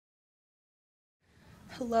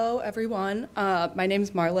Hello, everyone. My name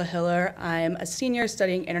is Marla Hiller. I'm a senior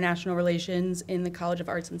studying international relations in the College of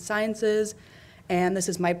Arts and Sciences, and this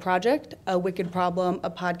is my project, A Wicked Problem,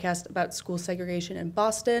 a podcast about school segregation in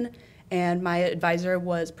Boston, and my advisor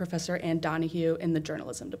was Professor Ann Donahue in the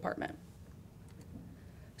journalism department.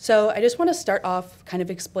 So I just want to start off kind of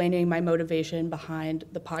explaining my motivation behind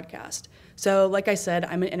the podcast. So like I said,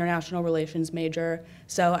 I'm an international relations major,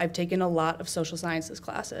 so I've taken a lot of social sciences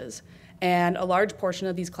classes. And a large portion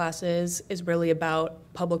of these classes is really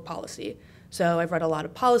about public policy. So I've read a lot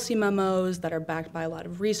of policy memos that are backed by a lot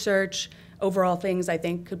of research, overall things I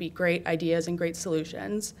think could be great ideas and great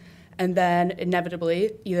solutions. And then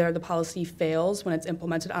inevitably, either the policy fails when it's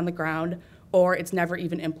implemented on the ground, or it's never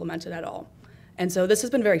even implemented at all. And so this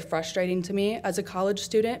has been very frustrating to me as a college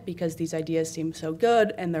student because these ideas seem so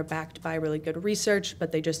good and they're backed by really good research,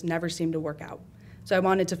 but they just never seem to work out. So I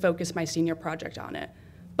wanted to focus my senior project on it.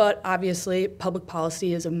 But obviously, public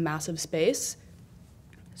policy is a massive space.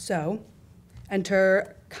 So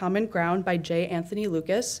enter Common Ground by J. Anthony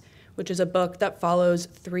Lucas, which is a book that follows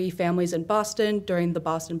 3 families in Boston during the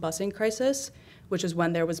Boston busing crisis, which is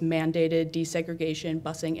when there was mandated desegregation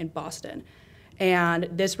busing in Boston. And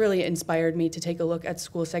this really inspired me to take a look at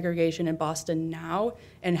school segregation in Boston now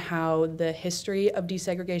and how the history of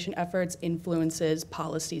desegregation efforts influences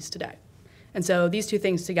policies today. And so these two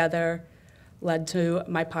things together led to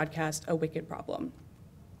my podcast, A Wicked Problem.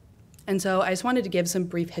 And so I just wanted to give some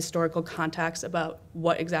brief historical context about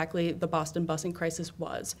what exactly the Boston busing crisis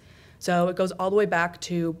was. So it goes all the way back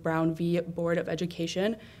to Brown v. Board of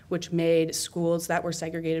Education, which made schools that were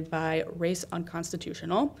segregated by race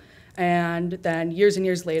unconstitutional. And then years and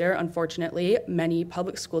years later, unfortunately, many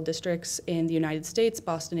public school districts in the United States,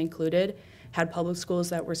 Boston included, had public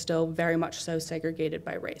schools that were still very much so segregated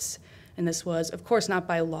by race. And this was, of course, not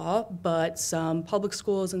by law, but some public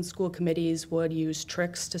schools and school committees would use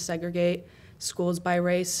tricks to segregate schools by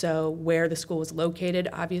race. So where the school was located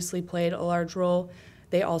obviously played a large role.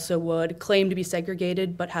 They also would claim to be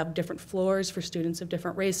segregated, but have different floors for students of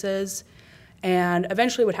different races. And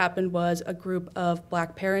eventually what happened was a group of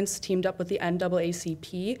Black parents teamed up with the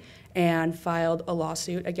NAACP and filed a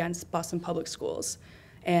lawsuit against Boston Public Schools.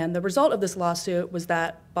 And the result of this lawsuit was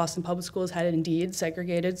that Boston Public Schools had indeed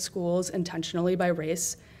segregated schools intentionally by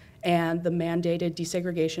race, and the mandated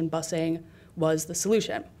desegregation busing was the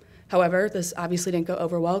solution. However, this obviously didn't go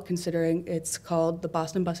over well considering it's called the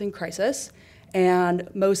Boston busing crisis. And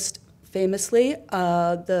most famously,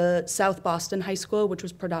 the South Boston High School, which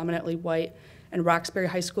was predominantly white, and Roxbury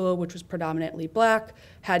High School, which was predominantly Black,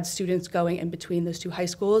 had students going in between those two high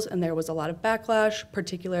schools, and there was a lot of backlash,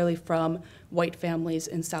 particularly from white families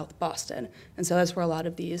in South Boston. And so that's where a lot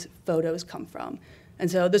of these photos come from. And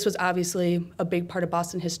so this was obviously a big part of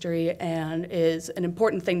Boston history and is an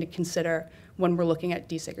important thing to consider when we're looking at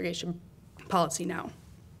desegregation policy now.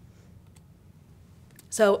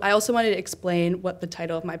 So I also wanted to explain what the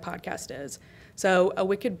title of my podcast is. So A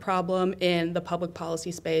Wicked Problem in the public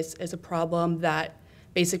policy space is a problem that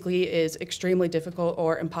basically is extremely difficult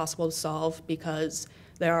or impossible to solve because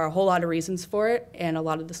there are a whole lot of reasons for it, and a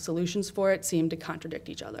lot of the solutions for it seem to contradict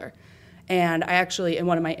each other. And I actually, in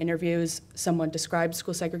one of my interviews, someone described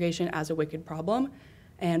school segregation as a wicked problem.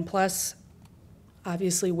 And plus,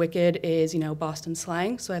 obviously, wicked is, Boston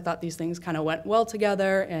slang, so I thought these things kind of went well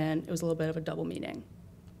together, and it was a little bit of a double meaning.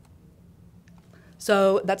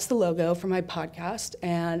 So that's the logo for my podcast,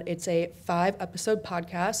 and it's a 5-episode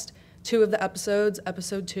podcast. 2 of the episodes,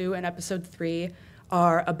 episode 2 and episode 3,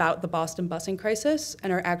 are about the Boston busing crisis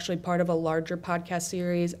and are actually part of a larger podcast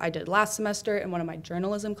series I did last semester in one of my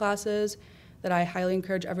journalism classes that I highly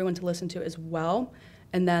encourage everyone to listen to as well.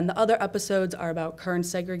 And then the other episodes are about current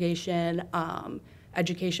segregation,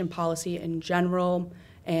 education policy in general,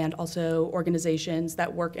 and also organizations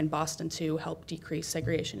that work in Boston to help decrease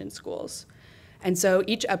segregation in schools. And so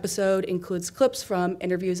each episode includes clips from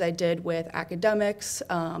interviews I did with academics,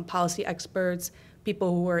 policy experts,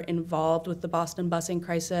 people who were involved with the Boston busing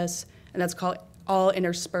crisis, and that's all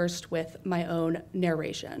interspersed with my own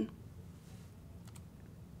narration.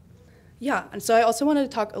 Yeah, and so I also wanted to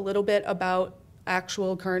talk a little bit about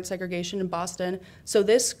actual current segregation in Boston. So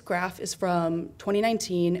this graph is from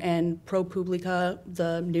 2019, and ProPublica,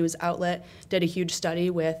 the news outlet, did a huge study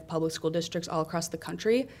with public school districts all across the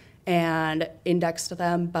country and indexed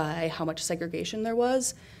them by how much segregation there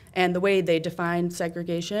was. And the way they defined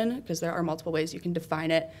segregation, because there are multiple ways you can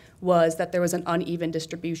define it, was that there was an uneven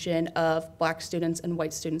distribution of Black students and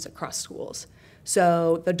white students across schools.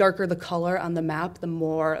 So the darker the color on the map, the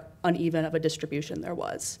more uneven of a distribution there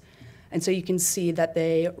was. And so you can see that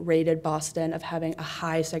they rated Boston of having a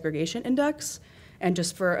high segregation index. And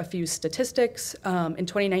just for a few statistics, in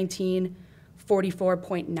 2019,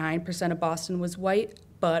 44.9% of Boston was white,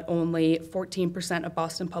 but only 14% of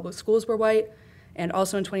Boston public schools were white. And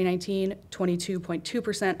also in 2019,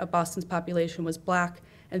 22.2% of Boston's population was black,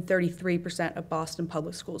 and 33% of Boston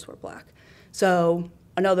public schools were black. So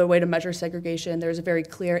another way to measure segregation, there's a very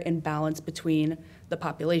clear imbalance between the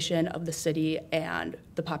population of the city and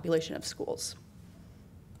the population of schools.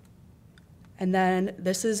 And then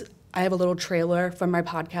I have a little trailer from my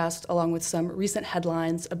podcast along with some recent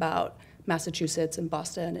headlines about Massachusetts and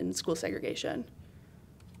Boston and school segregation.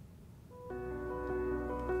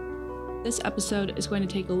 This episode is going to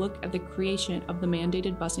take a look at the creation of the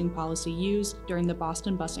mandated busing policy used during the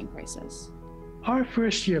Boston busing crisis. Our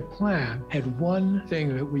first-year plan had one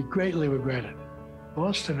thing that we greatly regretted.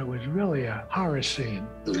 Boston, it was really a horror scene.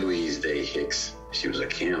 Louise Day Hicks, she was a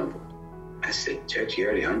cannibal. I said, Judge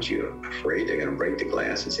Garrity, aren't you afraid they're gonna break the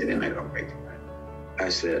glass? He said, they're not gonna break the glass. I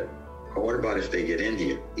said, well, what about if they get in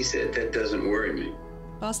here? He said, that doesn't worry me.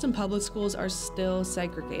 Boston public schools are still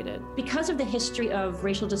segregated. Because of the history of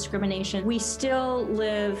racial discrimination, we still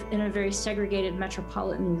live in a very segregated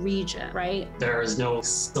metropolitan region, right? There is no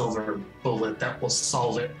silver bullet that will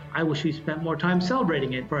solve it. I wish we spent more time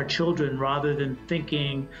celebrating it for our children rather than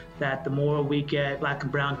thinking that the more we get black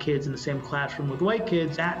and brown kids in the same classroom with white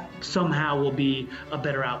kids, that somehow will be a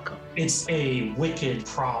better outcome. It's a wicked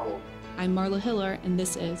problem. I'm Marla Hiller, and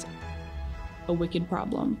this is A Wicked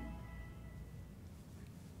Problem.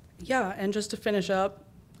 Yeah, and just to finish up,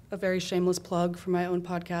 a very shameless plug for my own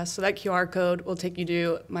podcast. So that QR code will take you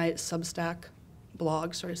to my Substack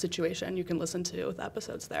blog sort of situation. You can listen to the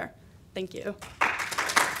episodes there. Thank you.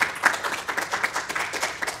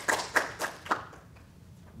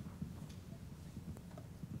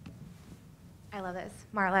 I love this.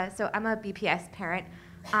 Marla, so I'm a BPS parent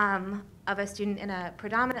of a student in a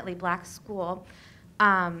predominantly black school.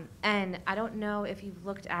 And I don't know if you've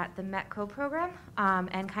looked at the METCO program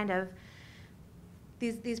and kind of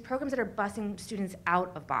these programs that are busing students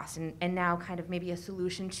out of Boston and now kind of maybe a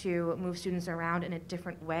solution to move students around in a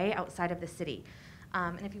different way outside of the city.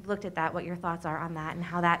 And if you've looked at that, what your thoughts are on that and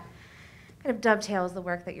how that kind of dovetails the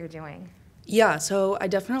work that you're doing. Yeah, so I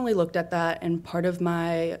definitely looked at that, and part of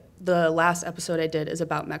the last episode I did is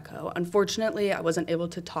about METCO. Unfortunately, I wasn't able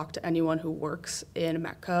to talk to anyone who works in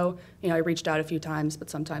METCO. I reached out a few times, but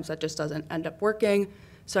sometimes that just doesn't end up working.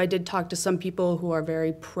 So I did talk to some people who are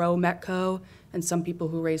very pro-METCO and some people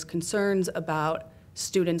who raise concerns about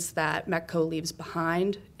students that METCO leaves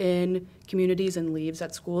behind in communities and leaves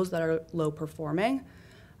at schools that are low performing.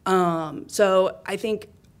 So I think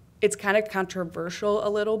it's kind of controversial a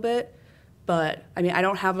little bit. But, I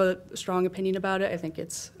don't have a strong opinion about it. I think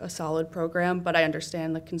it's a solid program, but I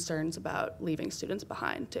understand the concerns about leaving students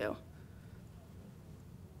behind, too.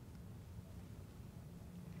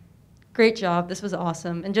 Great job. This was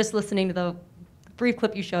awesome. And just listening to the brief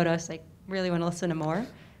clip you showed us, I really want to listen to more.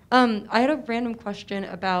 I had a random question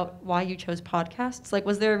about why you chose podcasts.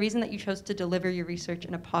 Was there a reason that you chose to deliver your research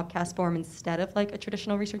in a podcast form instead of, a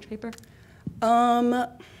traditional research paper?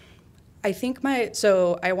 I think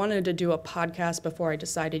I wanted to do a podcast before I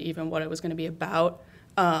decided even what it was going to be about.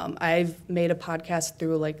 I've made a podcast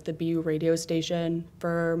through the BU radio station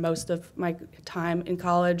for most of my time in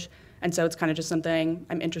college, and so it's kind of just something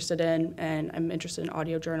I'm interested in, and I'm interested in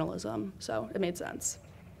audio journalism, so it made sense.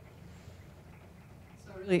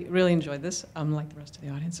 So I really enjoyed this, like the rest of the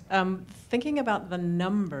audience. Thinking about the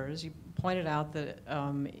numbers, you pointed out that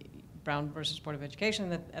Brown versus Board of Education,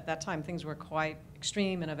 that at that time things were quite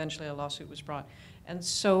extreme and eventually a lawsuit was brought. And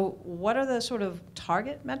so what are the sort of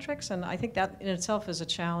target metrics? And I think that in itself is a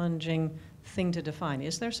challenging thing to define.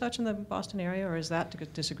 Is there such in the Boston area, or is that a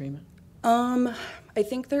disagreement? I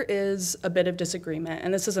think there is a bit of disagreement,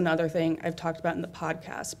 and this is another thing I've talked about in the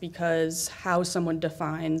podcast, because how someone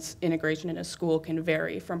defines integration in a school can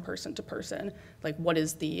vary from person to person. What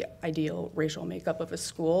is the ideal racial makeup of a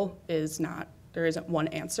school there isn't one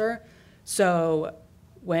answer. So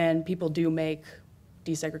when people do make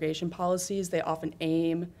desegregation policies, they often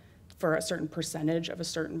aim for a certain percentage of a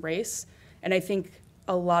certain race. And I think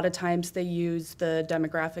a lot of times they use the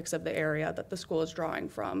demographics of the area that the school is drawing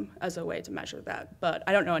from as a way to measure that. But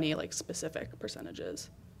I don't know any specific percentages.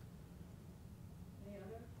 Any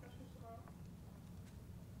other questions for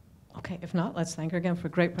Marla? Okay, if not, let's thank her again for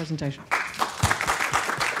a great presentation.